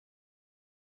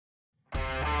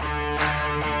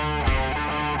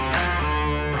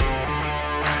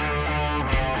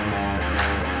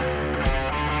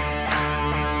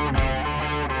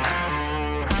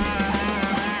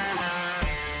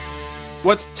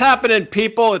What's happening,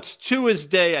 people? It's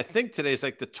Tuesday. I think today's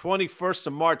like the 21st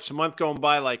of March, a month going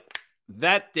by like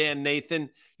that, Dan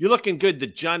Nathan. You're looking good. The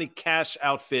Johnny Cash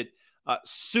outfit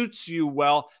suits you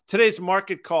well. Today's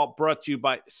market call brought to you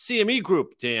by CME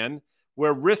Group, Dan,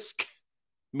 where risk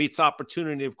meets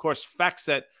opportunity. Of course,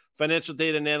 FactSet, financial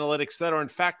data and analytics that are in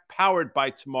fact powered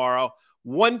by tomorrow,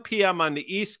 1 p.m. on the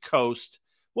East Coast.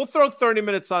 We'll throw 30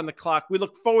 minutes on the clock. We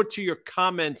look forward to your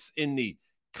comments in the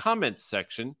comments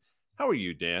section. How are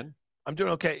you, Dan? I'm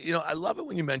doing okay. You know, I love it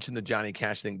when you mention the Johnny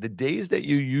Cash thing. The days that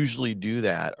you usually do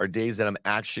that are days that I'm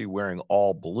actually wearing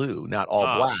all blue, not all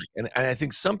black. And I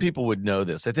think some people would know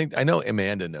this. I know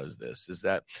Amanda knows this, is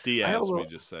that Diaz, we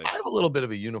just say. I have a little bit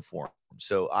of a uniform.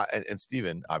 So, and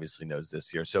Steven obviously knows this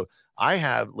here. So I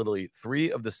have literally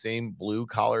 3 of the same blue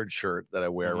collared shirt that I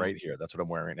wear right here. That's what I'm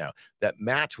wearing right now, that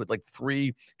match with like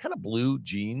 3 kind of blue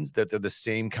jeans that they're the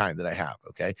same kind that I have.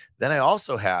 Okay. Then I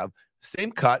also have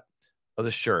same cut of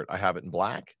the shirt. I have it in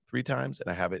black 3 times, and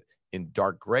I have it in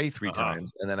dark gray 3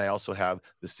 times, and then I also have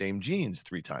the same jeans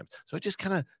 3 times. So I just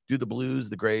kind of do the blues,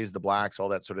 the grays, the blacks, all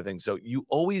that sort of thing. So you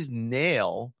always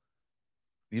nail.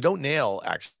 You don't nail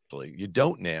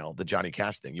the Johnny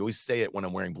Cash thing. You always say it when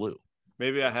I'm wearing blue.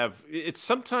 Maybe I have.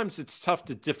 Sometimes it's tough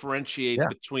to differentiate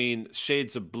between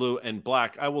shades of blue and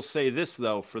black. I will say this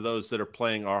though, for those that are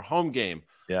playing our home game,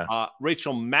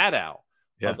 Rachel Maddow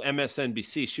of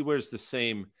MSNBC, she wears the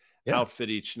same outfit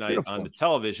each night on the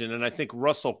television. And I think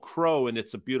Russell Crowe in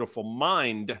It's a Beautiful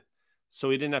Mind,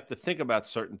 so he didn't have to think about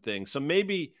certain things. So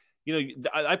maybe, you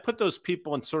know, I put those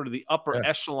people in sort of the upper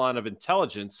echelon of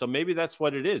intelligence. So maybe that's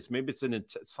what it is. Maybe it's a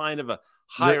sign of a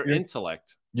higher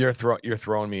intellect. You're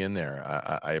throwing me in there.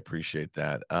 I appreciate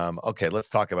that. Okay,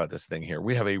 let's talk about this thing here.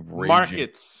 We have a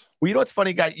markets. Well, you know what's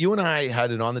funny, guy? You and I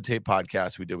had an On the Tape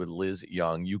podcast we did with Liz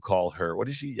Young. You call her, what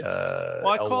is she? Well,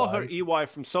 I call her EY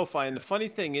from SoFi. And the funny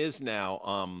thing is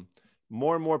now,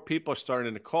 more and more people are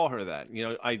starting to call her that. You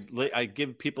know, I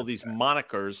give people these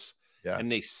monikers,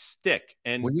 and they stick.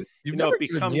 And you've never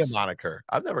given me a moniker.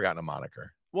 I've never gotten a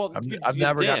moniker. Well, I've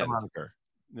never gotten a moniker.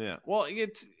 Yeah. Well,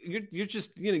 you're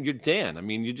just, you know, you're Dan. I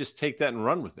mean, you just take that and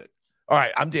run with it. All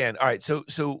right, I'm Dan. All right,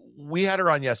 so we had her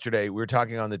on yesterday. We were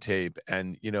talking on the tape,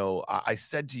 and you know, I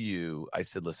said to you, I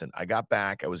said, listen, I got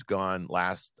back. I was gone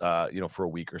last, for a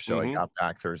week or so. I got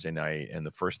back Thursday night, and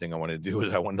the first thing I wanted to do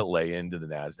was I wanted to lay into the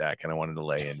Nasdaq, and I wanted to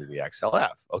lay into the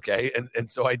XLF. Okay, and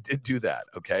so I did do that.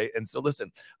 Okay, and so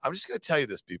listen, I'm just going to tell you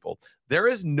this, people. There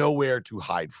is nowhere to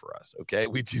hide for us. Okay,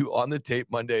 we do On the Tape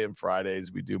Monday and Fridays.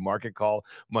 We do Market Call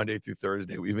Monday through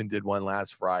Thursday. We even did one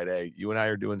last Friday. You and I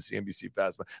are doing CNBC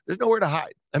Fast. There's nowhere to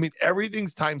hide. I mean,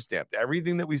 everything's time-stamped.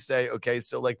 Everything that we say, okay,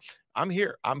 so like I'm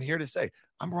here to say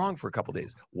I'm wrong for a couple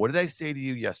days. What did I say to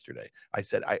you yesterday? I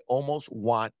said I almost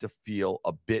want to feel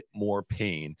a bit more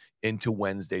pain into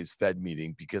Wednesday's Fed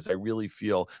meeting because I really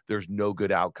feel there's no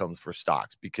good outcomes for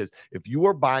stocks. Because if you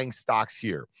are buying stocks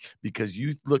here because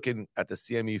you looking at the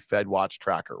CME Fed Watch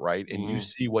tracker, right, and you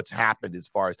see what's happened as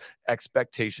far as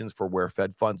expectations for where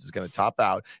Fed funds is going to top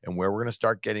out and where we're going to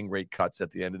start getting rate cuts at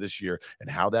the end of this year and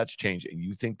how that's changed, and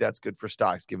you think that's good for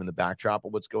stocks given the backdrop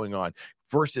of what's going on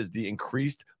versus the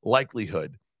increased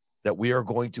likelihood that we are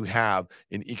going to have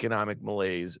an economic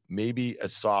malaise, maybe a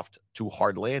soft to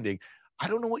hard landing. I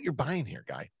don't know what you're buying here,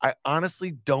 guy. I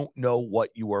honestly don't know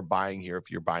what you are buying here if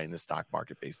you're buying the stock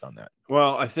market based on that.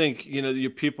 Well, I think, you know,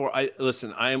 your people,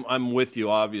 I'm with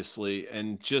you, obviously,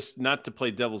 and just not to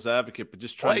play devil's advocate, but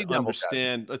just trying to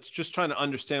understand. Let's just trying to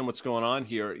understand what's going on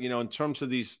here. You know, in terms of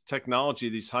these technology,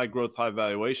 these high growth, high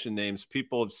valuation names,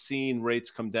 people have seen rates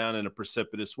come down in a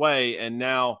precipitous way. And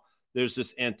now there's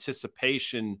this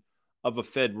anticipation of a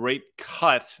Fed rate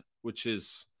cut, which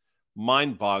is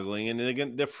mind-boggling, and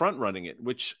again they're front running it,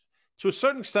 which to a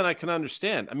certain extent I can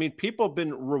understand. I mean, people have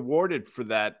been rewarded for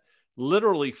that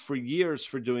literally for years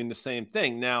for doing the same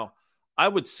thing. Now, I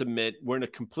would submit we're in a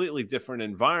completely different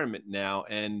environment now,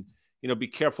 and you know, be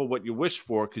careful what you wish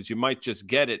for because you might just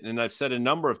get it. And I've said a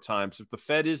number of times, if the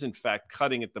Fed is in fact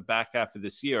cutting at the back half of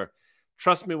this year,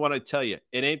 trust me when I tell you,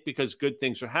 it ain't because good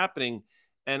things are happening.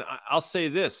 And I'll say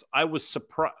this: I was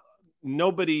surprised.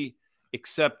 Nobody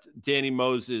except Danny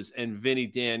Moses and Vinny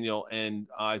Daniel and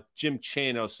Jim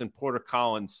Chanos and Porter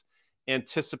Collins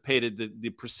anticipated the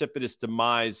precipitous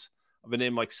demise of a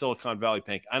name like Silicon Valley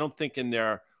Bank. I don't think in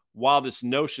their wildest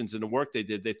notions in the work they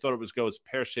did, they thought it was go as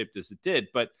pear-shaped as it did.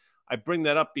 But I bring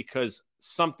that up because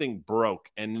something broke.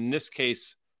 And in this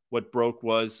case, what broke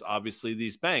was obviously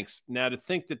these banks. Now, to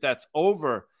think that that's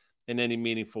over in any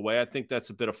meaningful way, I think that's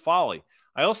a bit of folly.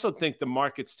 I also think the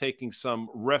market's taking some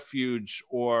refuge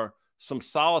or some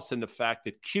solace in the fact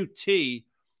that QT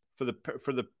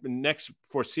for the next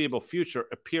foreseeable future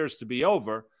appears to be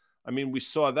over. I mean, we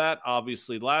saw that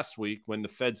obviously last week when the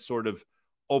Fed sort of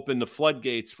opened the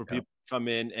floodgates for people to come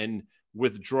in and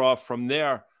withdraw from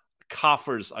their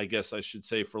coffers, I guess I should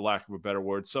say, for lack of a better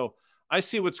word. So I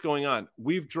see what's going on.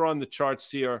 We've drawn the charts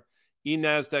here.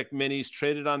 NASDAQ minis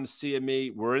traded on the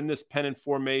CME. We're in this pennant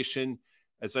formation.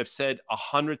 As I've said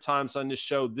 100 times on this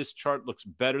show, this chart looks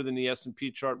better than the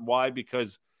S&P chart. Why?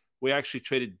 Because we actually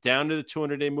traded down to the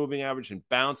 200-day moving average and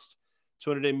bounced.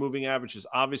 200-day moving average is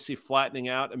obviously flattening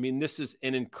out. I mean, this is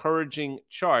an encouraging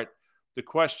chart. The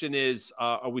question is,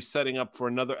 are we setting up for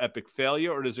another epic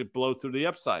failure, or does it blow through the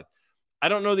upside? I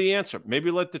don't know the answer.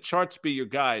 Maybe let the charts be your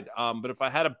guide. But if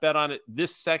I had a bet on it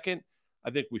this second,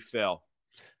 I think we fail.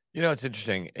 You know, it's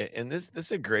interesting. And this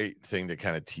is a great thing to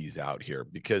kind of tease out here,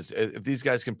 because if these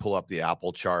guys can pull up the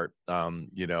Apple chart,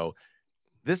 you know,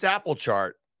 this Apple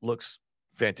chart looks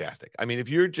fantastic. I mean, if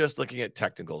you're just looking at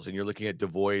technicals and you're looking at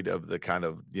devoid of the kind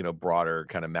of, you know, broader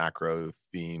kind of macro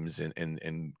themes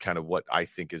and kind of what I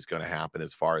think is going to happen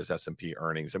as far as S&P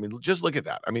earnings. I mean, just look at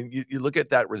that. I mean, you look at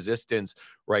that resistance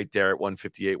right there at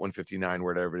 158, 159,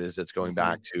 whatever it is that's going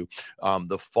back to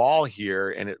the fall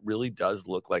here. And it really does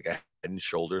look like a head and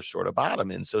shoulders sort of bottom.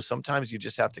 And so sometimes you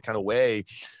just have to kind of weigh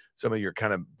some of your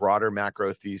kind of broader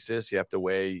macro thesis. You have to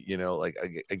weigh, you know, like,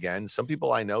 again, some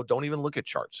people I know don't even look at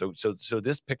charts. So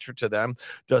this picture to them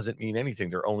doesn't mean anything.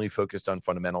 They're only focused on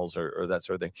fundamentals or that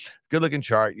sort of thing. Good looking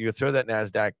chart. You throw that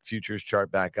NASDAQ futures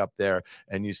chart back up there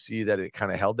and you see that it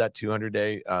kind of held that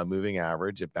 200-day moving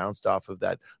average. It bounced off of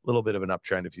that little bit of an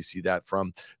uptrend, if you see that,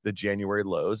 from the January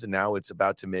lows. And now it's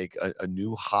about to make a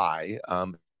new high,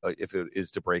 if it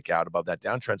is to break out above that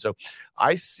downtrend. So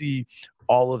I see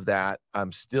all of that.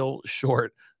 I'm still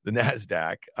short the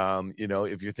NASDAQ. You know,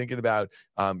 if you're thinking about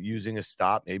using a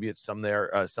stop, maybe it's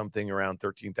something around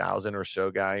 13,000 or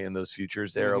so, guy, in those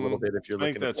futures there a little bit. If you're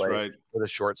looking to play for the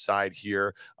short side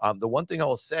here. The one thing I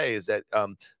will say is that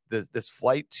this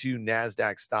flight to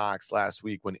NASDAQ stocks last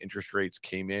week when interest rates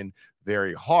came in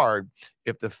very hard,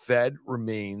 if the Fed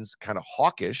remains kind of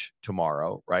hawkish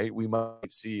tomorrow, right, we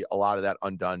might see a lot of that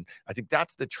undone. I think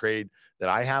that's the trade that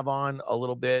I have on a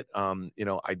little bit. You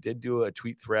know, I did do a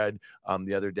tweet thread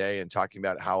the other day and talking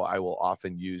about how I will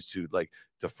often use to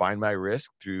define my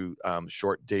risk through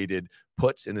short dated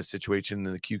puts in the situation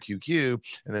in the QQQ.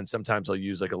 And then sometimes I'll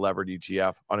use like a levered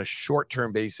ETF on a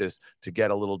short-term basis to get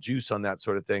a little juice on that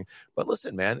sort of thing. But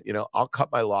listen, man, you know, I'll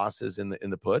cut my losses in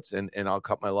the puts and I'll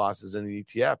cut my losses in the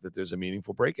ETF if there's a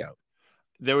meaningful breakout.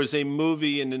 There was a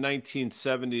movie in the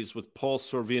 1970s with Paul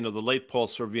Sorvino, the late Paul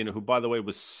Sorvino, who, by the way,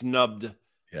 was snubbed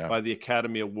by the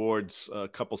Academy Awards a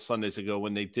couple Sundays ago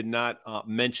when they did not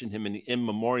mention him in the in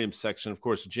memoriam section. Of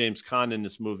course, James Caan in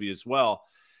this movie as well.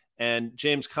 And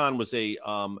James Caan was a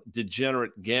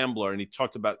degenerate gambler, and he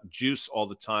talked about juice all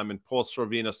the time. And Paul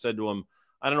Sorvino said to him,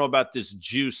 I don't know about this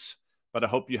juice, but I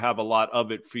hope you have a lot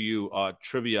of it for you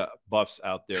trivia buffs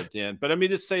out there, Dan. But let me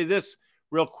just say this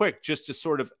real quick, just to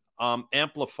sort of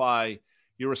amplify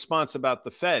your response about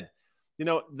the Fed. You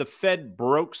know, the Fed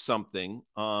broke something,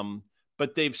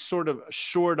 but they've sort of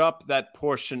shored up that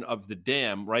portion of the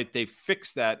dam, right? They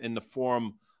fixed that in the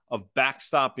form of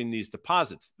backstopping these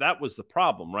deposits. That was the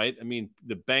problem, right? I mean,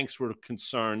 the banks were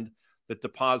concerned that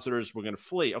depositors were going to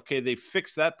flee. Okay, they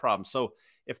fixed that problem. So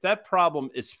if that problem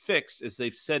is fixed, as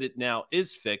they've said it now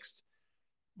is fixed,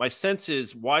 my sense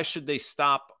is, why should they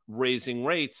stop raising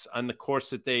rates on the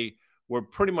course that they were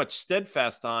pretty much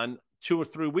steadfast on 2 or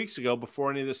 3 weeks ago before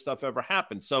any of this stuff ever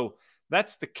happened? So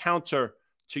that's the counter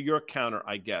to your counter,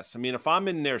 I guess. I mean, if I'm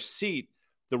in their seat,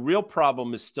 the real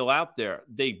problem is still out there.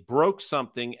 They broke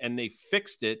something and they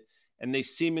fixed it, and they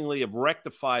seemingly have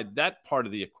rectified that part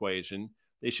of the equation.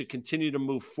 They should continue to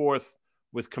move forth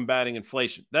with combating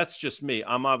inflation. That's just me.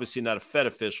 I'm obviously not a Fed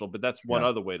official, but that's one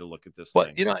other way to look at this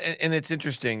thing. You know, and it's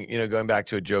interesting, you know, going back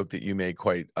to a joke that you make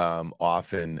quite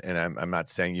often, and I'm not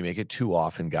saying you make it too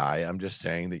often, Guy. I'm just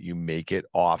saying that you make it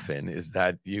often, is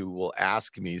that you will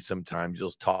ask me sometimes,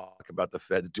 you'll talk about the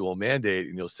Fed's dual mandate,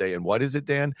 and you'll say, and what is it,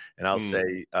 Dan? And I'll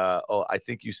say, oh, I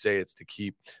think you say it's to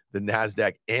keep the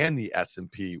NASDAQ and the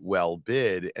S&P well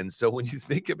bid. And so when you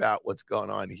think about what's going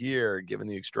on here, given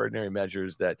the extraordinary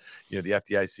measures that, you know, the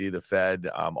FDIC, the Fed,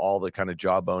 all the kind of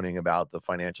jawboning about the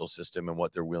financial system and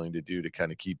what they're willing to do to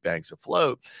kind of keep banks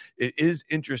afloat, it is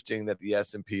interesting that the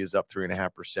S&P is up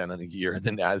 3.5% on the year.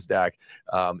 The NASDAQ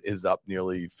is up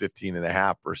nearly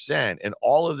 15.5%. And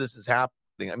all of this is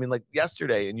happening happening. I mean, like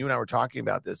yesterday, and you and I were talking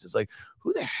about this, it's like,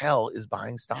 who the hell is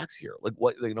buying stocks here? Like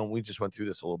what, we just went through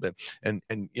this a little bit, and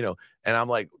and I'm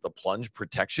like, the plunge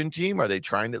protection team, are they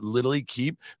trying to literally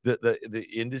keep the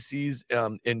indices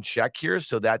in check here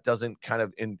so that doesn't kind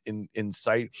of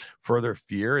incite further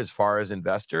fear as far as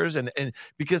investors? And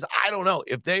because I don't know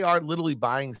if they are literally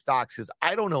buying stocks, because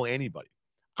I don't know anybody.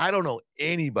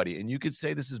 And you could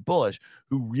say this is bullish,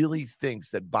 who really thinks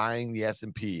that buying the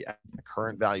S&P at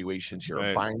current valuations here,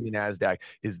 or buying the NASDAQ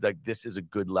is like, this is a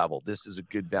good level. This is a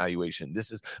good valuation.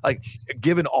 This is like,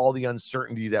 given all the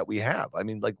uncertainty that we have. I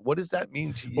mean, like, what does that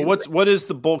mean to you? Well, what is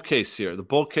the bull case here? The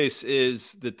bull case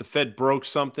is that the Fed broke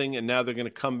something and now they're going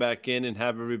to come back in and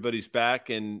have everybody's back.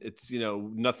 And it's,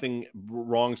 nothing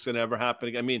wrong's going to ever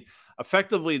happen. I mean,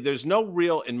 effectively, there's no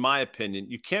real, in my opinion,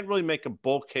 you can't really make a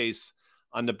bull case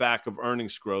on the back of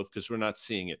earnings growth because we're not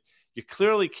seeing it. You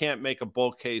clearly can't make a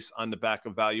bull case on the back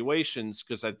of valuations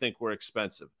because I think we're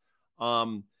expensive.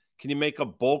 Can you make a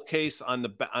bull case on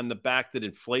the back that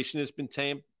inflation has been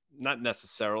tamed? Not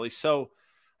necessarily. So,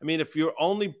 I mean, if your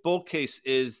only bull case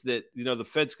is that, the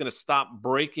Fed's going to stop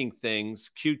breaking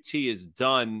things, QT is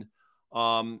done,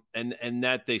 and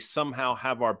that they somehow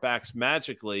have our backs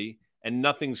magically and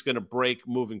nothing's going to break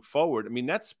moving forward. I mean,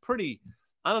 that's pretty...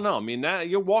 I don't know. I mean,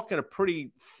 you're walking a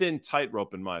pretty thin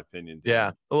tightrope, in my opinion.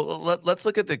 Yeah. Well, let's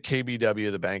look at the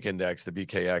KBW, the bank index, the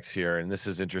BKX here. And this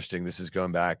is interesting. This is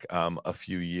going back a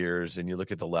few years. And you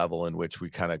look at the level in which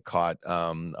we kind of caught.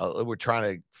 We're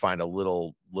trying to find a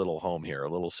little home here, a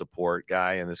little support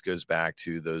guy. And this goes back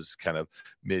to those kind of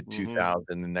mid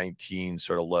 2019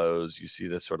 sort of lows. You see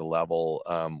this sort of level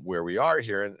where we are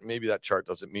here. And maybe that chart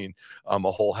doesn't mean a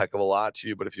whole heck of a lot to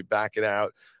you. But if you back it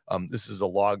out, this is a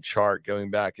log chart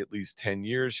going back at least 10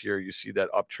 years here. You see that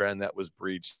uptrend that was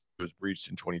breached. It was breached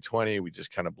in 2020. We just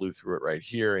kind of blew through it right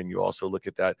here. And you also look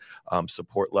at that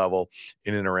support level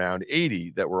in and around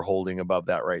 80 that we're holding above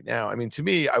that right now. I mean, to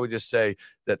me, I would just say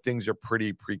that things are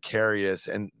pretty precarious.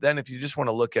 And then if you just want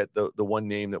to look at the one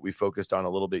name that we focused on a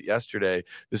little bit yesterday,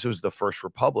 this was the First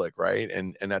Republic, right?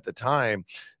 And at the time,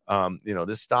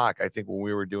 this stock, I think when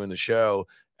we were doing the show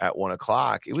at 1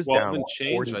 o'clock, it was down and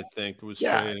change. I think it was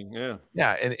trading.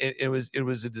 Yeah. And it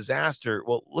was a disaster.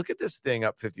 Well, look at this thing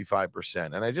up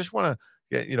 55%. And I just want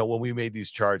to get, when we made these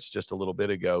charts just a little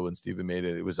bit ago, when Stephen made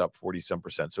it, it was up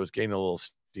 40-some%. So it's gaining a little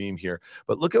steam here,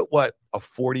 but look at what a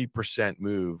 40%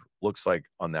 move looks like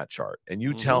on that chart. And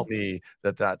you tell me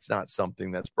that that's not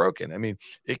something that's broken. I mean,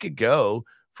 it could go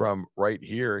from right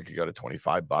here, it could go to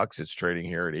 $25. It's trading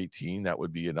here at 18. That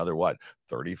would be another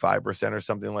 35% or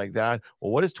something like that.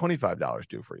 Well, what does $25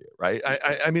 do for you, right?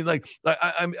 I mean,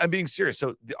 I'm being serious.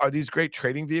 So are these great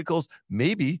trading vehicles?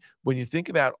 Maybe when you think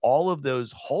about all of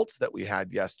those halts that we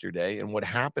had yesterday and what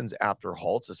happens after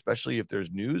halts, especially if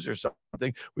there's news or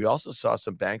something. We also saw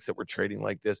some banks that were trading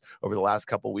like this over the last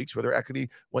couple of weeks where their equity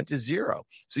went to zero.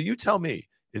 So you tell me,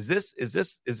 is this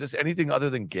anything other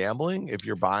than gambling if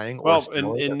you're buying? Well,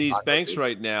 in these banks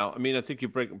right now, I mean, I think you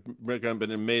break up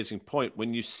an amazing point.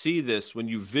 When you see this, when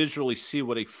you visually see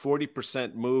what a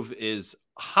 40% move is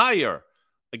higher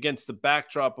against the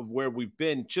backdrop of where we've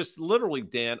been just literally,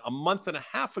 Dan, a month and a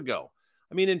half ago.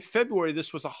 I mean, in February,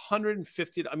 this was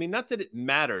 150. I mean, not that it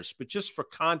matters, but just for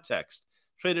context,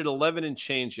 traded 11 and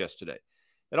change yesterday.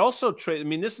 It also traded, I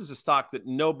mean, this is a stock that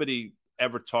nobody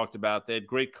ever talked about. They had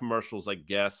great commercials, I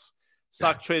guess.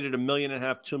 Stock traded 1.5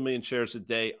 million, 2 million shares a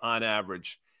day on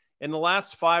average. In the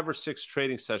last 5 or 6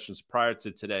 trading sessions prior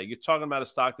to today, you're talking about a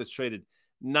stock that's traded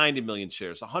 90 million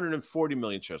shares, 140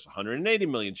 million shares, 180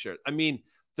 million shares. I mean,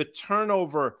 the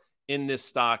turnover in this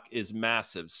stock is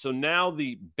massive. So now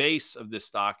the base of this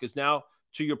stock is now,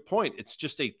 to your point, it's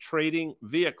just a trading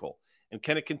vehicle. And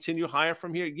can it continue higher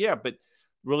from here? Yeah, but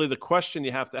really the question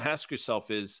you have to ask yourself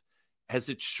is, has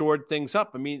it shored things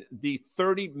up? I mean, the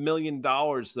 $30 million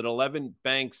that 11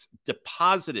 banks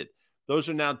deposited, those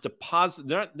are now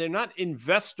they're not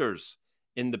investors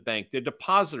in the bank. They're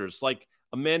depositors. Like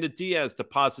Amanda Diaz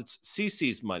deposits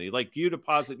CC's money, like you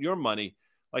deposit your money,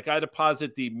 like I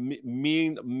deposit the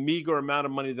meager amount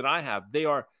of money that I have. They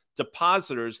are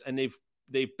depositors, and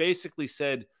they've basically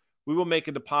said, we will make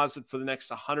a deposit for the next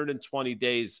 120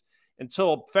 days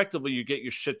until effectively you get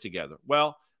your shit together.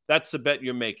 Well, that's the bet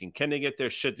you're making. Can they get their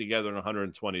shit together in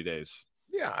 120 days?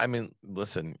 Yeah, I mean,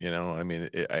 listen, I mean,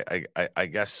 I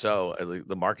guess so.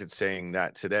 The market's saying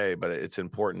that today, but it's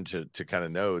important to kind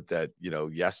of note that,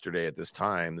 yesterday at this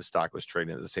time, the stock was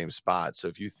trading at the same spot. So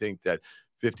if you think that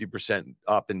 50%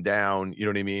 up and down, you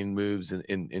know what I mean, moves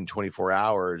in 24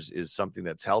 hours is something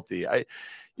that's healthy.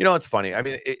 It's funny. I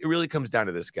mean, it really comes down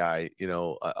to this guy. A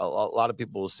lot of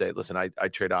people will say, listen, I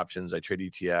trade options, I trade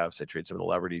ETFs, I trade some of the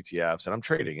levered ETFs, and I'm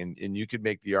trading. And you could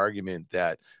make the argument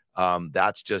that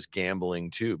that's just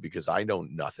gambling too, because I know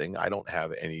nothing. I don't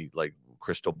have any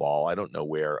crystal ball. I don't know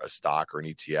where a stock or an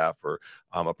ETF or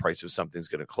a price of something's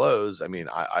going to close. I mean,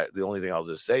 the only thing I'll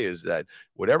just say is that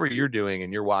whatever you're doing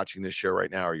and you're watching this show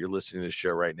right now, or you're listening to this show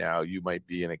right now, you might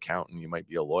be an accountant, you might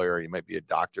be a lawyer, you might be a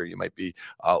doctor, you might be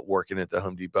working at the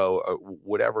Home Depot,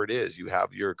 whatever it is. You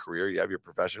have your career, you have your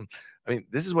profession. I mean,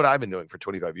 this is what I've been doing for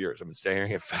 25 years. I've been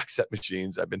staring at FactSet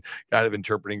machines. I've been kind of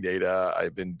interpreting data.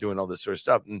 I've been doing all this sort of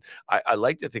stuff. And I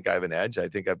like to think I have an edge. I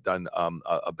think I've done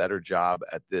a better job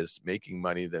at this making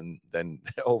money than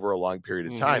over a long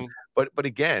period of time. But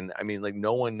again, I mean,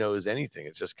 no one knows anything.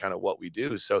 It's just kind of what we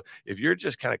do. So if you're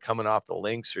just kind of coming off the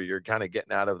links, or you're kind of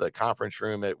getting out of the conference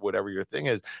room at whatever your thing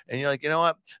is, and you're like, you know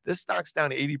what, this stock's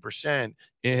down 80%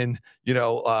 in,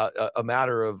 a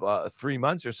matter of 3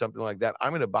 months or something like that,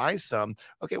 I'm going to buy some.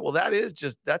 Okay, well,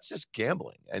 that's just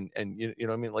gambling. And you know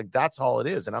what I mean? That's all it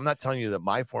is. And I'm not telling you that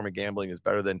my form of gambling is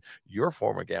better than your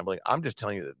form of gambling. I'm just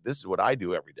telling you that this is what I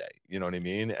do every day. You know what I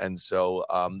mean? And so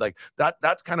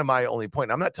that's kind of my only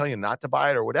point. I'm not telling you not to buy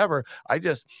it or whatever. I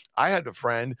had a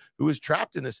friend who was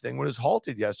trapped in this thing when it was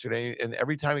halted yesterday, and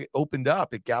every time it opened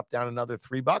up, it gapped down another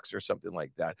 $3 or something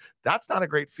like that. That's not a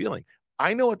great feeling.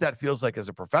 I know what that feels like as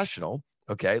a professional.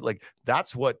 Okay.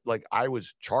 That's what I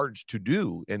was charged to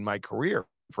do in my career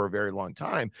for a very long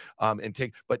time,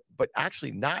 but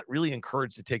actually not really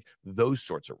encouraged to take those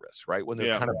sorts of risks, right? When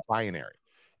they're kind of binary.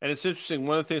 And it's interesting.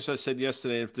 One of the things I said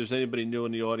yesterday, if there's anybody new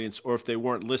in the audience, or if they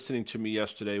weren't listening to me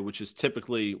yesterday, which is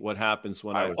typically what happens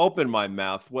when I open my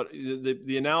mouth, what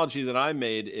the analogy that I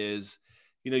made is,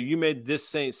 you made this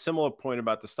similar point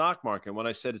about the stock market when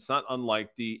I said it's not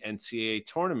unlike the NCAA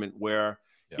tournament, where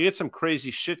you get some crazy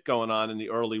shit going on in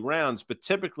the early rounds, but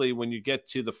typically when you get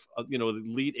to the the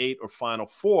Elite Eight or Final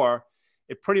Four,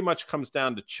 it pretty much comes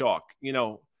down to chalk.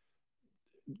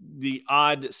 The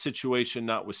odd situation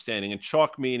notwithstanding, and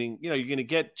chalk meaning, you're going to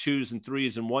get 2s and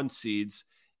 3s and 1 seeds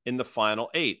in the final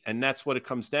 8. And that's what it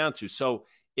comes down to. So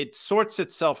it sorts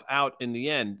itself out in the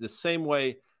end, the same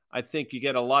way I think you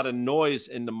get a lot of noise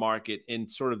in the market in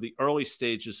sort of the early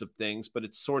stages of things, but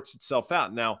it sorts itself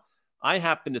out. Now, I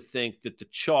happen to think that the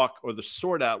chalk or the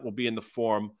sort out will be in the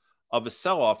form of a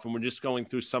sell-off, and we're just going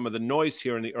through some of the noise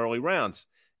here in the early rounds,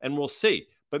 and we'll see.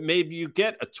 But maybe you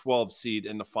get a 12 seed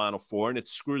in the Final Four and it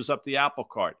screws up the apple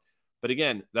cart. But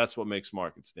again, that's what makes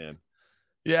markets, Dan.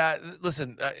 Yeah,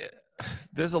 listen,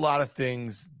 there's a lot of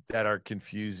things that are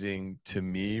confusing to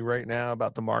me right now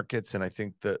about the markets. And I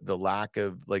think the lack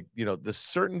of the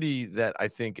certainty that I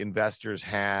think investors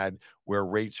had where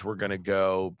rates were going to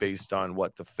go based on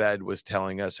what the Fed was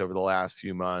telling us over the last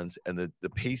few months, and the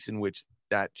pace in which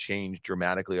that changed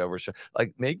dramatically over.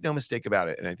 Make no mistake about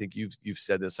it. And I think you've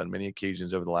said this on many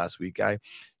occasions over the last week, Guy.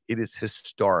 It is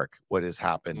historic what has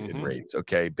happened in rates,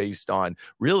 okay, based on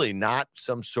really not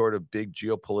some sort of big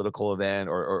geopolitical event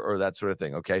or that sort of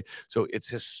thing, okay? So it's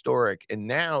historic. And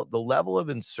now the level of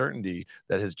uncertainty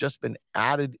that has just been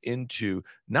added into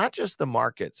not just the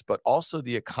markets, but also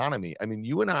the economy. I mean,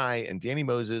 you and I and Danny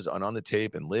Moses on the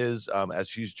tape, and Liz, as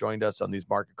she's joined us on these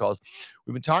market calls,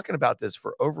 we've been talking about this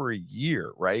for over a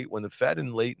year, right? When the Fed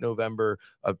in late November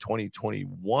of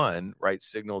 2021, right,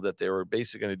 signaled that they were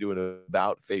basically going to do an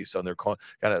about face on their kind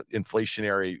of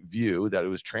inflationary view, that it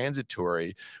was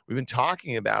transitory. We've been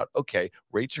talking about, okay,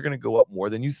 rates are going to go up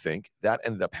more than you think. That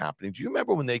ended up happening. Do you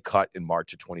remember when they cut in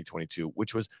March of 2022,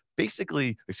 which was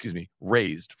basically,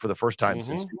 raised for the first time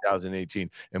since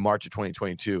 2018 in March of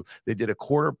 2022? They did a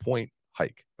 1/4 point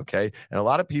hike. Okay. And a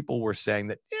lot of people were saying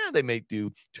that, they may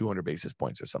do 200 basis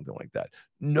points or something like that.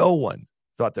 No one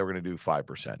thought they were going to do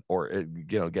 5% or,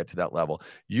 get to that level.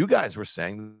 You guys were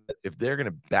saying that if they're going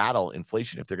to battle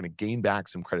inflation, if they're going to gain back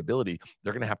some credibility,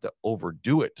 they're going to have to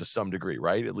overdo it to some degree,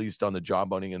 right? At least on the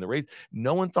jawboning and the rates.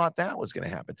 No one thought that was going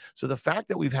to happen. So the fact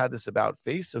that we've had this about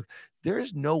face, so there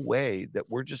is no way that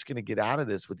we're just going to get out of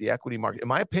this with the equity market. In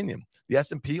my opinion, the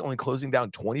S&P only closing down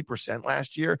 20%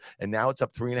 last year, and now it's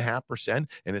up 3.5%,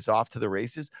 and it's off to the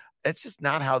races. It's just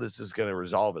not how this is going to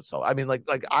resolve itself. I mean,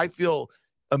 I feel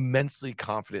immensely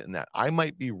confident in that. I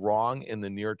might be wrong in the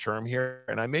near term here.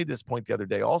 And I made this point the other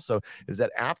day also, is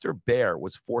that after Bear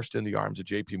was forced in the arms of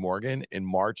JP Morgan in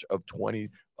March of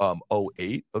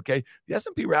 '08. Okay, the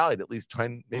S&P rallied at least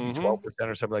 10, maybe 12%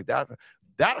 or something like that.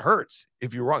 That hurts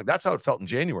if you're wrong. That's how it felt in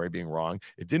January being wrong.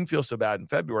 It didn't feel so bad in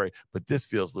February, but this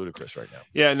feels ludicrous right now.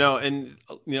 Yeah, no, and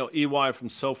EY from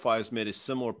SoFi has made a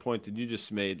similar point that you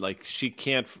just made. Like she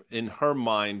can't, in her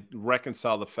mind,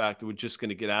 reconcile the fact that we're just going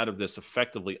to get out of this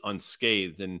effectively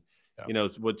unscathed. And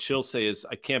what she'll say is,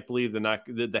 I can't believe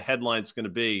the headline's going to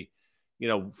be,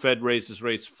 Fed raises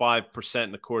rates 5%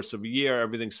 in the course of a year.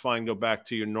 Everything's fine. Go back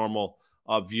to your normal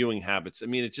viewing habits. I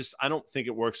mean, I don't think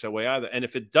it works that way either. And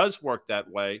if it does work that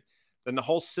way, then the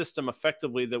whole system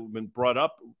effectively that we've been brought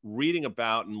up reading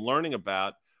about and learning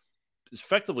about is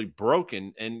effectively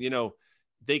broken. And,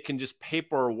 they can just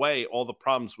paper away all the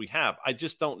problems we have. I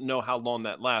just don't know how long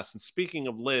that lasts. And speaking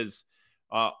of Liz,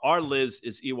 our Liz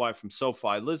is EY from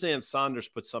SoFi. Liz Ann Sonders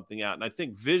put something out. And I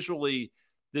think visually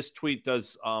this tweet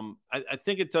does, I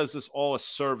think it does this all a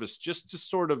service just to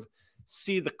sort of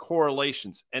see the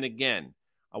correlations. And again,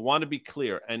 I want to be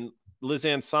clear. And Liz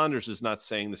Ann Sonders is not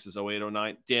saying this is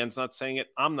 0809. Dan's not saying it.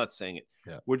 I'm not saying it.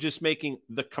 Yeah. We're just making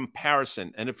the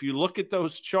comparison. And if you look at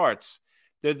those charts,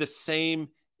 they're the same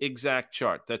exact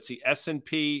chart. That's the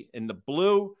S&P in the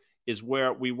blue is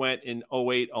where we went in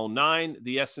 0809.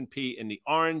 The S&P in the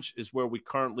orange is where we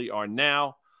currently are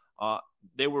now.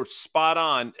 They were spot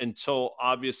on until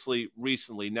obviously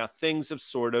recently. Now things have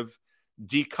sort of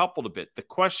decoupled a bit. The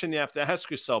question you have to ask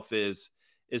yourself is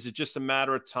it just a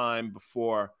matter of time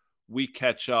before we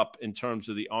catch up in terms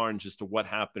of the orange as to what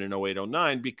happened in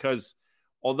 0809? Because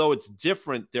although it's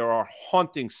different, there are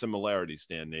haunting similarities,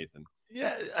 Dan Nathan.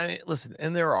 Yeah, I mean, listen,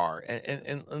 and there are,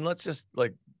 and let's just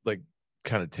like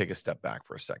kind of take a step back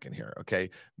for a second here, okay?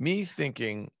 Me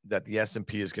thinking that the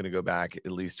S&P is going to go back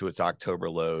at least to its October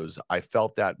lows, I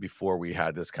felt that before we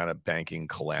had this kind of banking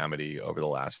calamity over the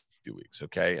last few weeks,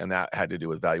 okay? And that had to do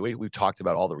with valuation. We've talked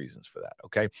about all the reasons for that,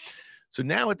 okay? So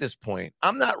now at this point,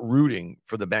 I'm not rooting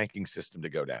for the banking system to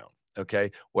go down.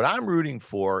 Okay. What I'm rooting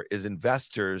for is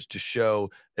investors to show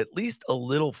at least a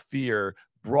little fear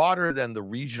broader than the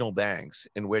regional banks,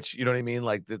 in which, you know what I mean?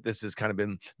 Like this has kind of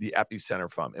been the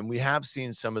epicenter from. And we have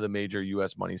seen some of the major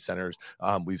US money centers.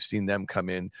 We've seen them come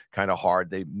in kind of hard.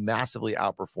 They massively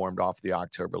outperformed off the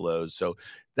October lows. So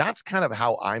that's kind of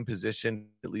how I'm positioned,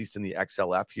 at least in the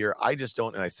XLF here. I just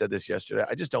don't, and I said this yesterday,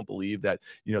 I just don't believe that,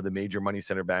 the major money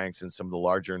center banks and some of the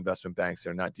larger investment banks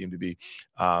that are not deemed to be,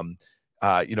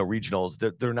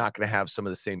 regionals, they're not going to have some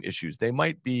of the same issues. They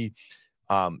might be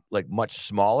like much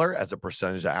smaller as a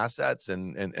percentage of assets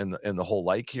and the whole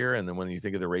like here. And then when you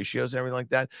think of the ratios and everything like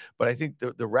that, but I think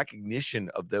the recognition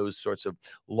of those sorts of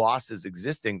losses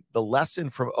existing, the lesson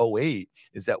from 08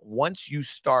 is that once you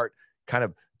start kind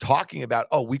of talking about,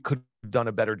 oh, we could have done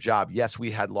a better job. Yes,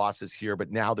 we had losses here,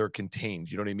 but now they're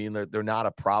contained. You know what I mean? They're not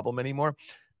a problem anymore.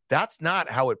 That's not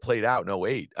how it played out in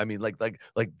 08. I mean, like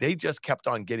they just kept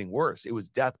on getting worse. It was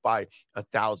death by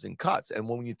 1,000 cuts. And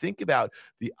when you think about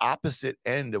the opposite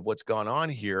end of what's gone on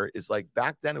here, is like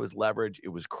back then it was leverage, it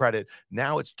was credit.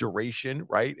 Now it's duration,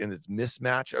 right? And it's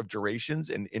mismatch of durations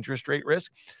and interest rate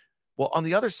risk. Well, on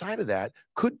the other side of that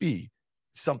could be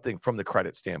something from the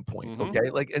credit standpoint.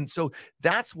 Okay. And so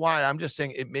that's why I'm just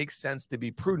saying it makes sense to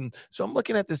be prudent. So I'm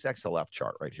looking at this XLF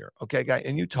chart right here. Okay, guy.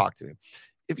 And you talk to me.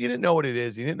 If you didn't know what it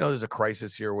is, you didn't know there's a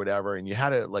crisis here or whatever, and you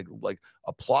had a like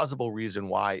a plausible reason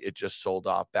why it just sold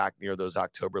off back near those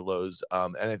October lows,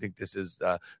 and I think this is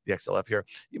the XLF here,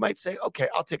 you might say, okay,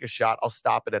 I'll take a shot. I'll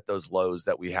stop it at those lows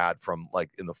that we had from like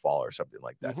in the fall or something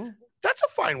like that. That's a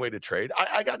fine way to trade.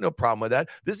 I got no problem with that.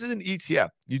 This is an ETF.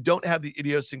 You don't have the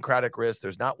idiosyncratic risk.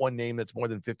 There's not one name that's more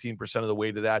than 15% of the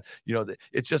way to that.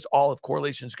 It's just all if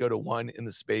correlations go to one in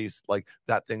the space, like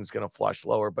that thing's going to flush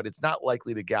lower, but it's not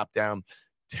likely to gap down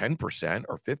 10%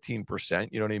 or 15%,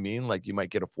 you know what I mean? Like you might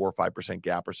get a 4 or 5%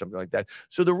 gap or something like that.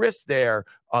 So the risk there,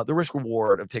 the risk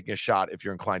reward of taking a shot, if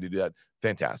you're inclined to do that,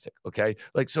 fantastic. Okay.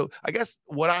 Like, so I guess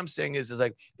what I'm saying is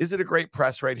like, is it a great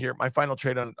press right here? My final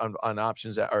trade on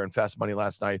options that are in fast money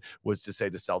last night was to say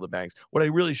to sell the banks. What I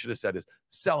really should have said is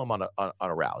sell them on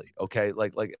a rally. Okay.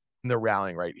 Like they're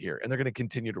rallying right here and they're going to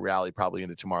continue to rally probably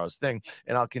into tomorrow's thing.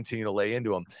 And I'll continue to lay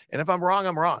into them. And if I'm wrong,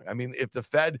 I'm wrong. I mean, if the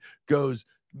Fed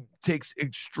takes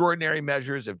extraordinary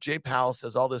measures, if Jay Powell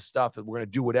says all this stuff and we're going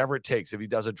to do whatever it takes, if he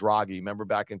does a Draghi, remember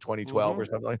back in 2012 or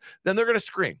something like, then they're going to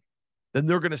scream.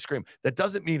 That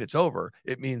doesn't mean it's over.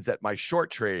 It means that my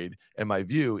short trade and my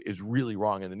view is really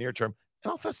wrong in the near term,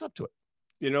 and I'll fess up to it.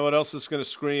 You know what else is going to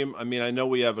scream? I mean, I know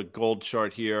we have a gold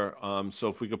chart here. So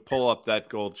if we could pull up that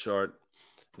gold chart,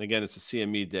 and again, it's a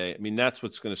CME day. I mean, that's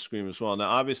what's going to scream as well. Now,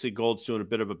 obviously, gold's doing a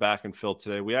bit of a back and fill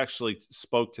today. We actually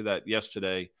spoke to that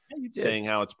yesterday, saying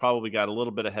how it's probably got a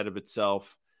little bit ahead of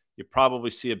itself. You probably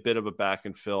see a bit of a back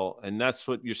and fill, and that's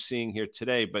what you're seeing here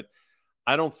today. But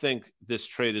I don't think this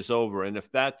trade is over. And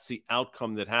if that's the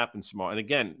outcome that happens tomorrow, and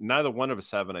again, neither one of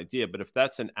us have an idea, but if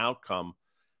that's an outcome,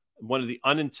 one of the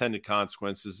unintended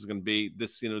consequences is going to be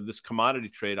this, this commodity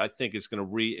trade, I think, is going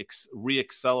to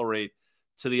reaccelerate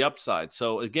to the upside.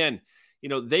 So again,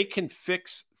 they can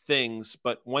fix things,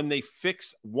 but when they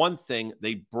fix one thing,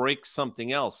 they break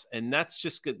something else. And that's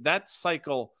just good. That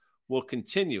cycle will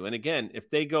continue. And again, if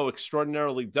they go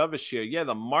extraordinarily dovish here, yeah,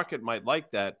 the market might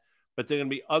like that, but there are going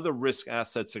to be other risk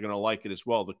assets that are going to like it as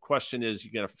well. The question is,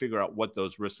 you got to figure out what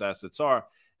those risk assets are.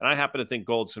 And I happen to think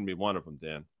gold's going to be one of them,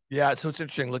 Dan. Yeah, so it's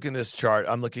interesting. Looking at this chart,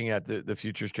 I'm looking at the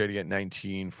futures trading at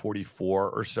 1944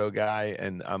 or so, guy,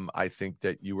 and I think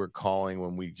that you were calling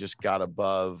when we just got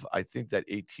above, I think that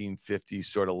 1850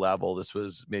 sort of level. This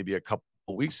was maybe a couple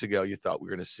weeks ago. You thought we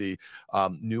were going to see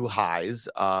new highs,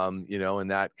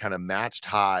 and that kind of matched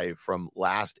high from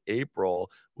last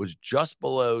April was just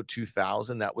below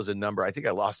 2000. That was a number. I think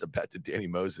I lost a bet to Danny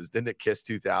Moses. Didn't it kiss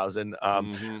 2000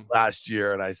 last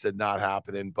year? And I said, not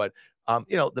happening. But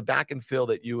the back and fill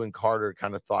that you and Carter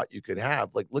kind of thought you could have,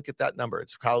 like, look at that number.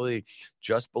 It's probably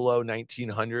just below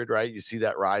 1900, right? You see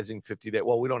that rising 50-day.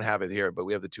 Well, we don't have it here, but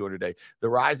we have the 200-day. The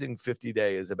rising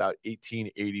 50-day is about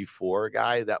 1884,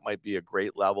 guy. That might be a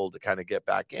great level to kind of get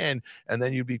back in. And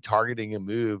then you'd be targeting a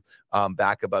move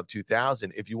back above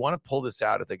 2000. If you want to pull this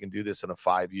out, if they can do this on a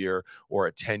 5-year or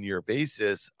a 10-year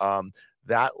basis,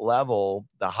 that level,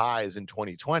 the highs in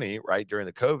 2020, right, during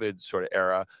the COVID sort of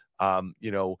era,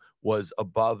 was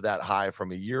above that high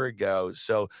from a year ago.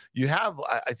 So you have,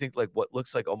 I think, like what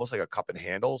looks like almost like a cup and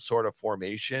handle sort of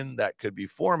formation that could be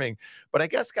forming. But I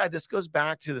guess, guy, this goes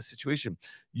back to the situation.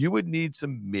 You would need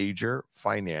some major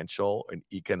financial and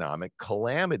economic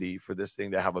calamity for this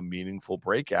thing to have a meaningful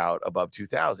breakout above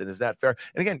 2000. Is that fair?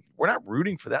 And again, we're not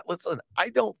rooting for that. Listen, I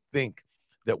don't think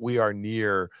that we are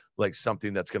near like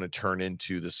something that's going to turn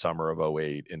into the summer of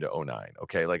 08 into 09.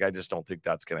 Okay. Like, I just don't think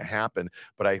that's going to happen.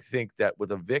 But I think that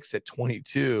with a VIX at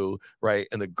 22, right,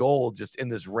 and the gold just in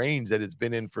this range that it's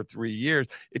been in for 3 years,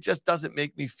 it just doesn't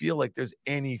make me feel like there's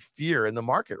any fear in the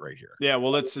market right here. Yeah.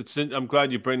 Well, I'm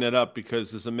glad you bring that up,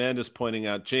 because as Amanda's pointing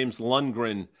out, James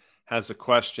Lundgren has a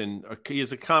question. He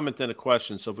has a comment and a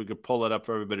question. So if we could pull it up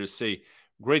for everybody to see.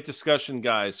 Great discussion,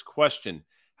 guys. Question: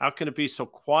 how can it be so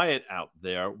quiet out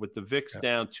there with the VIX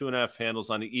down 2.5 handles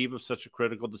on the eve of such a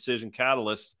critical decision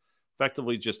catalyst,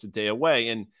 effectively just a day away?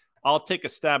 And I'll take a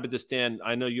stab at this, Dan.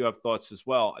 I know you have thoughts as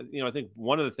well. I think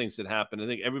one of the things that happened, I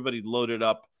think everybody loaded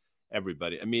up.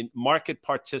 Everybody. I mean, market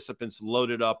participants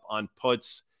loaded up on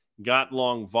puts, got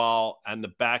long vol, and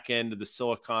the back end of the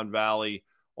Silicon Valley,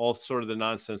 all sort of the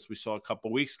nonsense we saw a couple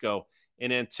of weeks ago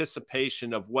in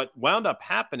anticipation of what wound up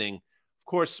happening. Of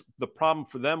course, the problem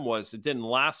for them was it didn't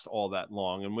last all that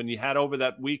long. And when you had over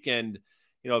that weekend,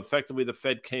 effectively the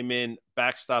Fed came in,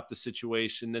 backstopped the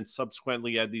situation, then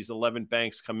subsequently had these 11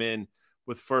 banks come in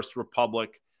with First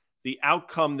Republic. The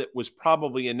outcome that was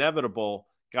probably inevitable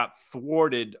got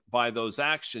thwarted by those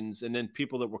actions. And then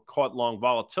people that were caught long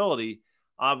volatility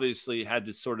obviously had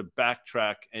to sort of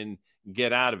backtrack and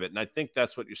get out of it. And I think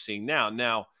that's what you're seeing now.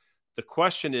 Now, the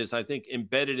question is, I think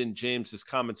embedded in James's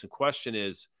comments and question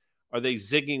is, are they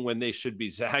zigging when they should be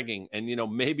zagging? And,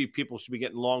 maybe people should be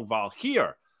getting long vol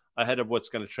here ahead of what's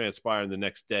going to transpire in the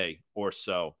next day or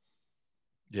so.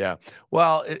 Yeah.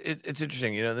 Well, it's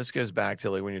interesting. This goes back to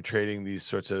like when you're trading these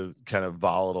sorts of kind of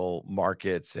volatile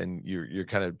markets and you're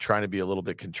kind of trying to be a little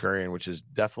bit contrarian, which is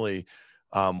definitely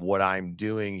what I'm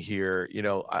doing here.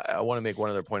 I want to make one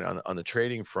other point on the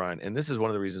trading front. And this is one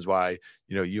of the reasons why,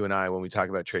 you and I, when we talk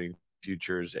about trading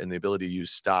futures and the ability to use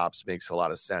stops, makes a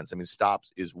lot of sense. I mean,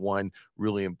 stops is one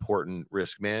really important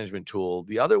risk management tool.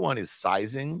 The other one is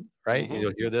sizing, right? Mm-hmm.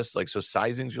 You'll hear this, like, so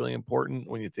sizing is really important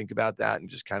when you think about that and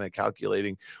just kind of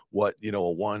calculating what, a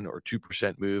 1 or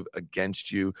 2% move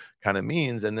against you kind of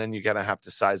means. And then you got to have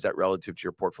to size that relative to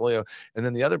your portfolio. And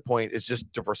then the other point is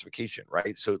just diversification,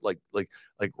 right? So like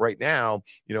right now,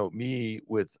 me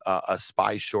with a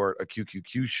SPY short, a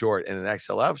QQQ short, and an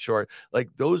XLF short, like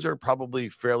those are probably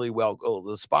fairly well,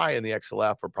 the SPY and the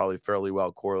XLF are probably fairly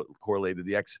well correlated.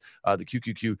 The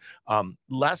QQQ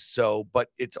less so, but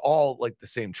it's all like the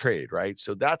same trade, right?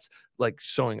 So that's like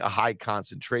showing a high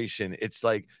concentration. It's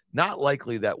like not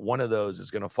likely that one of those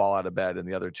is going to fall out of bed and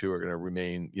the other two are going to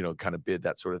remain, kind of bid,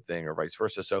 that sort of thing, or vice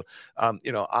versa. So,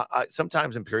 I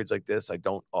sometimes in periods like this, I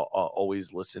don't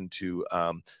always listen to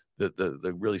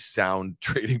the really sound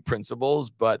trading principles.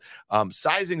 But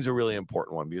sizing is a really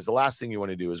important one, because the last thing you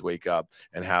want to do is wake up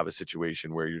and have a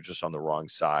situation where you're just on the wrong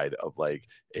side of like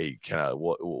a kind of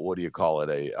what do you call it,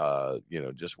 a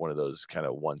just one of those kind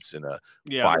of once in a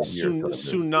 5-year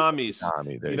tsunamis.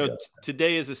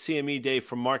 Today is a CME day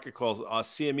from Market Calls.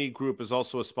 CME Group is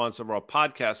also a sponsor of our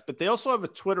podcast, but they also have a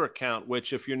Twitter account,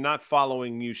 which if you're not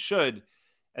following, you should.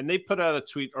 And they put out a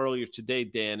tweet earlier today,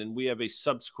 Dan, and we have a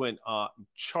subsequent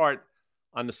chart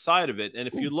on the side of it. And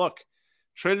if you look,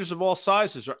 traders of all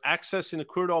sizes are accessing the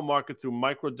crude oil market through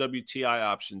micro WTI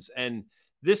options. And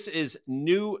this is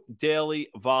new daily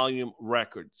volume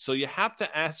record. So you have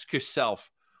to ask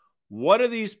yourself, what are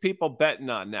these people betting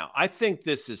on now? I think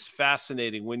this is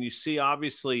fascinating when you see,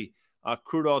 obviously,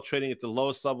 crude oil trading at the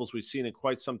lowest levels we've seen in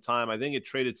quite some time. I think it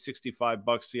traded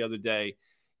 $65 the other day.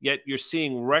 Yet you're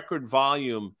seeing record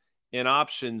volume in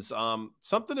options.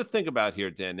 Something to think about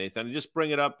here, Dan, Nathan. I just bring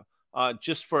it up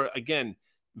just for, again,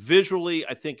 visually,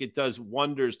 I think it does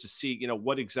wonders to see,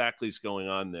 what exactly is going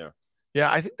on there.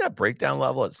 Yeah, I think that breakdown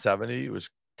level at 70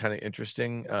 was kind of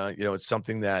interesting. It's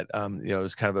something that, it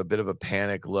was kind of a bit of a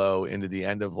panic low into the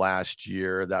end of last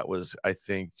year. That was, I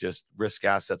think, just risk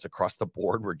assets across the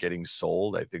board were getting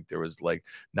sold. I think there was like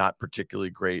not particularly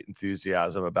great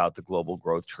enthusiasm about the global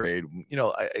growth trade.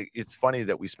 It's funny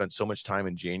that we spent so much time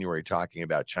in January talking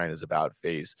about China's about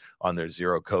face on their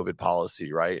zero COVID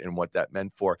policy, right? And what that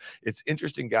meant for. It's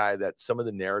interesting, Guy, that some of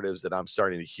the narratives that I'm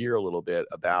starting to hear a little bit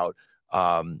about,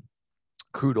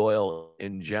 crude oil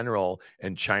in general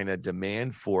and China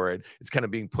demand for it, it's kind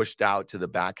of being pushed out to the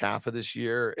back half of this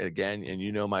year again.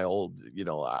 And my old,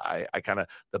 I kind of,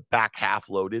 the back half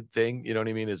loaded thing, you know what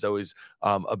I mean, is always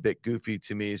a bit goofy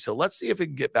to me. So let's see if it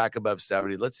can get back above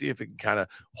 70. Let's see if it can kind of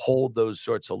hold those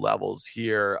sorts of levels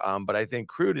here. But I think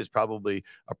crude is probably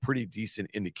a pretty decent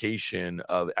indication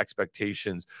of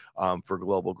expectations for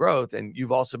global growth. And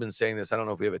you've also been saying this, I don't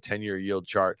know if we have a 10-year yield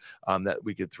chart that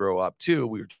we could throw up too.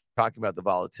 We were talking about the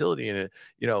volatility in it.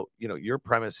 Your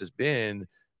premise has been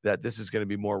that this is going to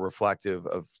be more reflective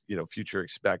of, future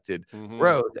expected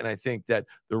growth. And I think that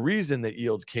the reason that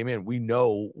yields came in, we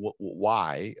know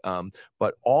why,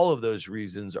 but all of those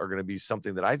reasons are going to be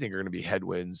something that I think are going to be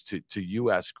headwinds to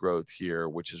U.S. growth here,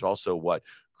 which is also what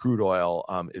crude oil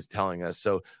is telling us.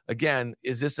 So again,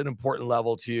 is this an important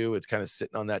level to you? It's kind of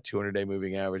sitting on that 200-day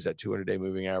moving average. That 200-day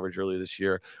moving average earlier this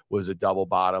year was a double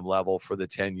bottom level for the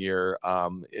 10-year.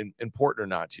 Important or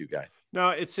not to you, Guy? No,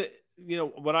 it's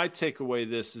what I take away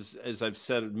this is, as I've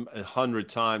said 100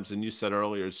 times, and you said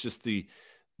earlier, it's just the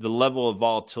level of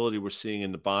volatility we're seeing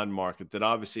in the bond market that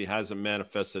obviously hasn't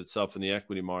manifested itself in the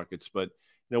equity markets. But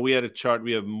we had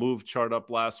a move chart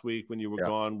up last week when you were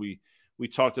gone. We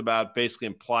talked about basically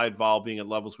implied vol being at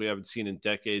levels we haven't seen in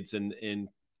decades in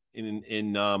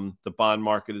the bond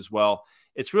market as well.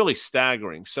 It's really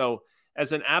staggering. So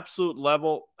as an absolute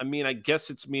level, I mean, I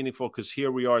guess it's meaningful because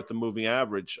here we are at the moving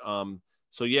average.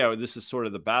 So yeah, this is sort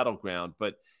of the battleground.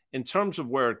 But in terms of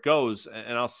where it goes,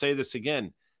 and I'll say this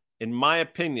again, in my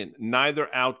opinion,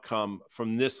 neither outcome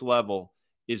from this level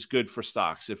is good for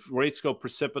stocks. If rates go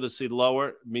precipitously lower,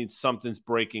 it means something's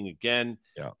breaking again.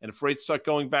 Yeah. And if rates start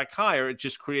going back higher, it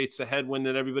just creates a headwind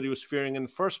that everybody was fearing in the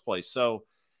first place. So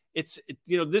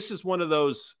this is one of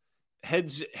those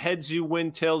heads you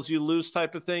win, tails you lose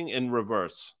type of thing in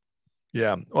reverse.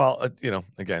 Yeah. Well,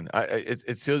 again,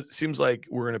 it seems like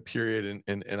we're in a period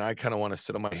and I kind of want to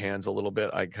sit on my hands a little bit.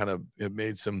 I kind of have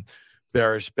made some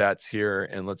bearish bets here,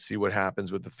 and let's see what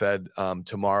happens with the Fed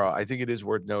tomorrow. I think it is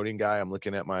worth noting, Guy, I'm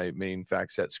looking at my main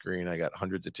FactSet screen. I got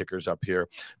hundreds of tickers up here.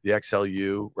 The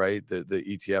XLU, right, the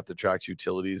ETF that tracks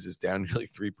utilities is down nearly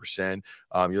 3%.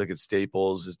 You look at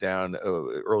Staples is down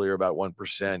earlier about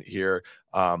 1% here.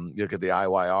 You look at the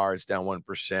IYR, it's down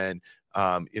 1%.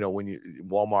 When you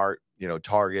Walmart,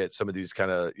 Target, some of these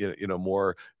kind of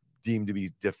more deemed to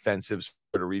be defensive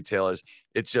sort of retailers,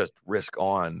 it's just risk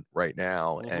on right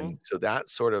now. And so that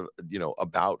sort of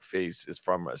about face is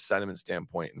from a sentiment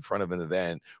standpoint in front of an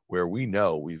event where we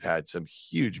know we've had some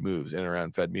huge moves in and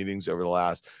around Fed meetings over the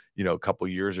last couple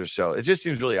of years or so. It just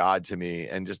seems really odd to me,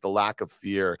 and just the lack of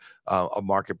fear of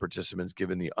market participants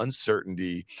given the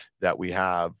uncertainty that we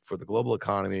have for the global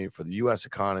economy, for the U.S.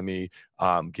 economy,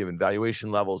 given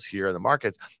valuation levels here in the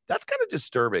markets. That's kind of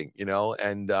disturbing,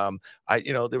 and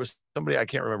there was somebody, I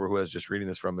can't remember who I was just reading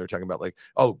this from. They're talking about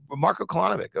Marko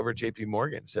Kolanovic over at JP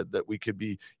Morgan said that we could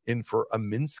be in for a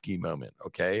Minsky moment.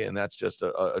 Okay. And that's just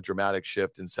a dramatic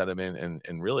shift in sentiment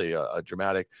and really a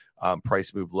dramatic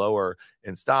price move lower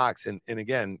in stocks. And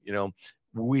again,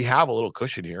 we have a little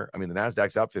cushion here. I mean, the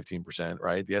Nasdaq's up 15%,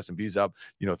 right? The S&P's up,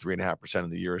 3.5% in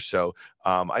the year. So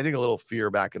I think a little fear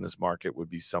back in this market would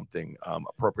be something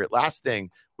appropriate. Last thing,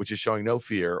 which is showing no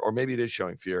fear, or maybe it is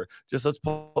showing fear. Just let's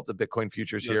pull up the Bitcoin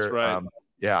futures That's here. Right.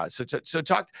 Yeah. So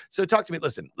talk to me.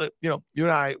 Listen, you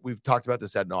and I, we've talked about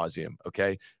this ad nauseum.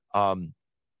 Okay.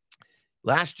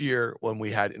 Last year, when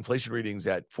we had inflation readings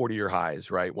at 40-year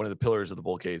highs, right? One of the pillars of the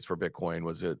bull case for Bitcoin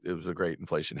was it was a great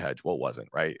inflation hedge. Well, it wasn't,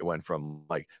 right? It went from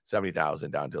like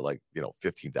 70,000 down to like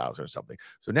 15,000 or something.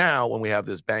 So now, when we have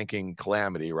this banking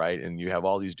calamity, right, and you have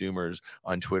all these doomers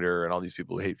on Twitter and all these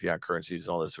people who hate fiat currencies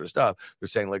and all this sort of stuff, they're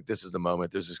saying like this is the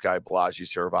moment. There's this guy Balaji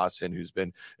Srinivasan who's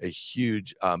been a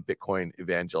huge Bitcoin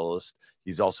evangelist.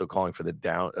 He's also calling for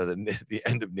the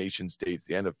end of nation states,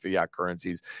 the end of fiat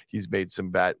currencies. He's made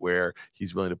some bet where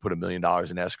he's willing to put $1 million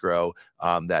in escrow.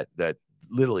 That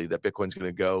literally that Bitcoin's going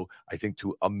to go, I think,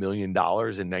 to $1 million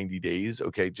in 90 days.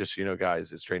 Okay, just so you know,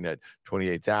 guys, it's trading at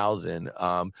 28,000.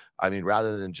 I mean,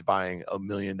 rather than buying $1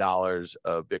 million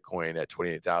of Bitcoin at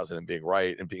 28,000 and being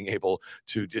right and being able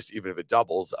to just, even if it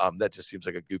doubles, that just seems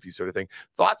like a goofy sort of thing.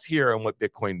 Thoughts here on what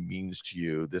Bitcoin means to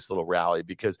you, this little rally?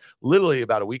 Because literally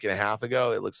about a week and a half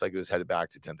ago, it looks like it was headed back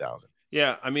to 10,000.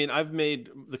 Yeah, I mean,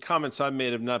 the comments I've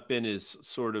made have not been as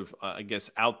sort of, I guess,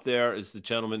 out there as the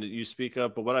gentleman that you speak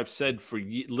of. But what I've said for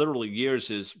literally years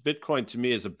is Bitcoin to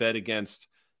me is a bet against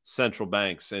central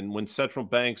banks. And when central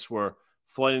banks were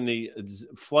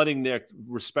flooding their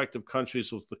respective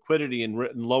countries with liquidity and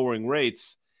lowering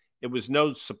rates, it was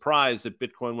no surprise that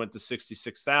Bitcoin went to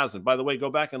 66,000. By the way, go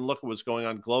back and look at what's going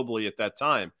on globally at that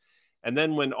time. And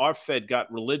then when our Fed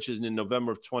got religion in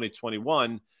November of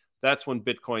 2021, that's when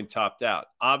Bitcoin topped out.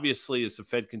 Obviously, as the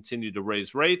Fed continued to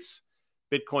raise rates,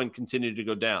 Bitcoin continued to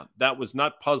go down. That was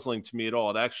not puzzling to me at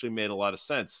all. It actually made a lot of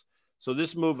sense. So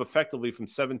this move effectively from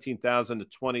 17,000 to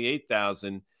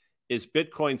 28,000 is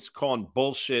Bitcoin's calling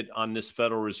bullshit on this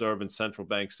Federal Reserve and central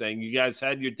banks, saying, you guys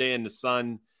had your day in the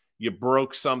sun, you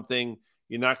broke something,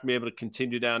 you're not going to be able to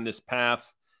continue down this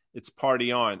path. It's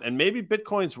party on. And maybe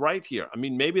Bitcoin's right here. I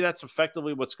mean, maybe that's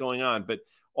effectively what's going on. But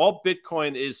all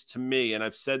Bitcoin is to me, and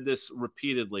I've said this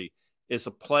repeatedly, is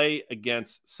a play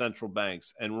against central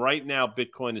banks. And right now,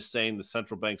 Bitcoin is saying the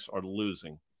central banks are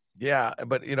losing. Yeah,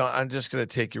 but I'm just going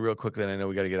to take you real quickly, and I know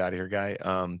we got to get out of here, guy.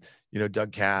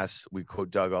 Doug Cass, we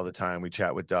quote Doug all the time. We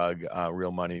chat with Doug.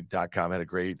 Realmoney.com had a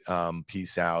great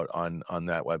piece out on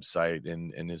that website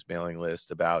and in his mailing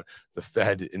list about the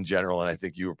Fed in general, and I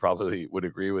think you probably would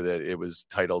agree with it. It was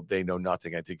titled "They Know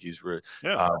Nothing." I think he's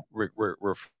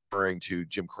referring to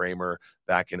Jim Cramer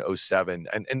back in 2007.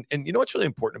 And you know what's really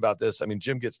important about this? I mean,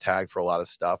 Jim gets tagged for a lot of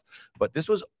stuff, but this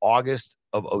was August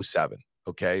of 2007.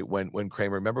 Okay, when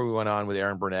Cramer, remember we went on with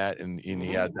Aaron Burnett and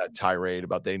he had that tirade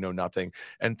about they know nothing.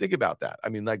 And think about that. I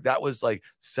mean, like that was like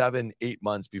 7-8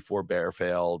 months before Bear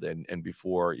failed and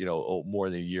before,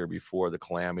 more than a year before the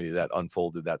calamity that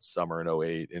unfolded that summer in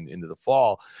 2008 and into the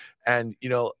fall. And,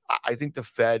 I think the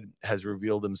Fed has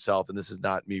revealed himself, and this is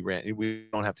not me ranting. We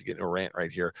don't have to get in a rant right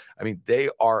here. I mean, they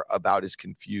are about as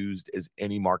confused as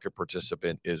any market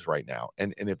participant is right now.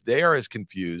 And if they are as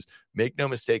confused, make no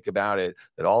mistake about it,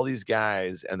 that all these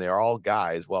guys, and they are all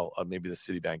guys, well, maybe the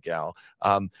Citibank gal,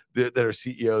 that are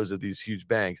CEOs of these huge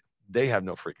banks, they have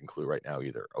no freaking clue right now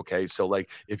either. Okay. So like,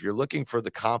 if you're looking for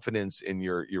the confidence in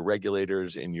your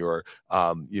regulators, in your,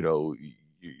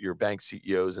 your bank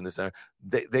CEOs and this,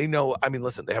 they know, I mean,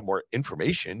 listen, they have more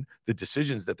information. The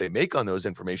decisions that they make on those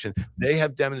information, they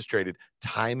have demonstrated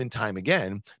time and time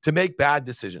again to make bad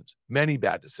decisions, many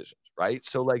bad decisions. Right.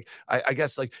 So like, I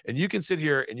guess like, and you can sit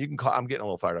here and you can call, I'm getting a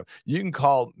little fired up. You can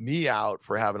call me out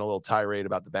for having a little tirade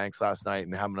about the banks last night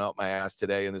and having up my ass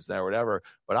today and this and that, or whatever.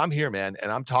 But I'm here, man.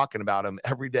 And I'm talking about them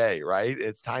every day. Right.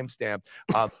 It's timestamped.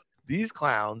 These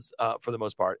clowns, for the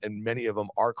most part, and many of them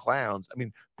are clowns. I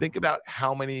mean, think about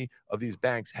how many of these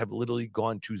banks have literally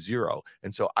gone to zero.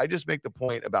 And so I just make the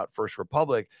point about First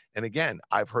Republic. And again,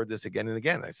 I've heard this again and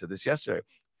again. I said this yesterday.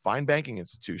 Fine banking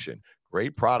institution,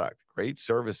 great product, great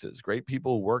services, great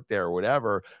people who work there or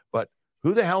whatever. But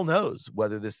who the hell knows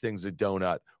whether this thing's a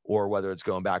donut or whether it's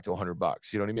going back to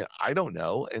 $100? You know what I mean? I don't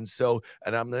know. And so,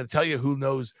 and I'm going to tell you who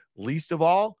knows least of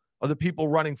all are the people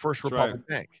running First Republic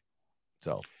Bank.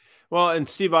 So. Well, and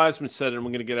Steve Eisman said it, and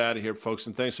we're going to get out of here, folks,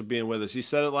 and thanks for being with us. He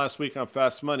said it last week on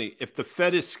Fast Money. If the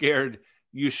Fed is scared,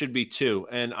 you should be too.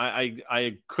 And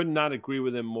I could not agree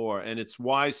with him more. And it's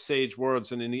wise, sage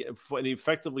words. And he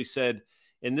effectively said,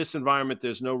 in this environment,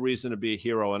 there's no reason to be a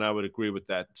hero. And I would agree with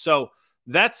that. So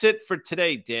that's it for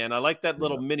today, Dan. I like that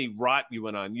little mini rot you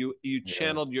went on. You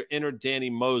channeled your inner Danny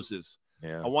Moses.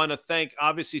 Yeah. I want to thank,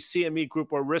 obviously, CME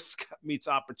Group, where risk meets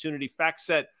opportunity.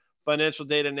 FactSet, financial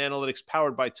data and analytics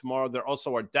powered by Tomorrow. They're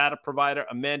also our data provider.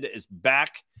 Amanda is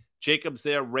back. Jacob's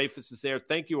there. Rafus is there.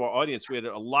 Thank you, our audience. We had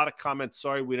a lot of comments.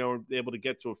 Sorry we weren't able to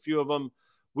get to a few of them.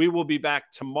 We will be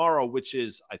back tomorrow, which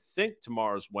is, I think,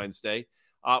 tomorrow's Wednesday.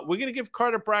 We're going to give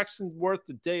Carter Braxton Worth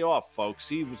the day off, folks.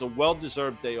 He was a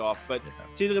well-deserved day off, but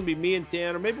it's either going to be me and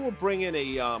Dan, or maybe we'll bring in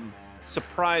a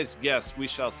surprise guest. We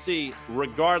shall see.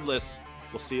 Regardless,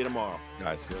 we'll see you tomorrow.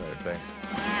 Guys, see you later.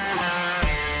 Thanks.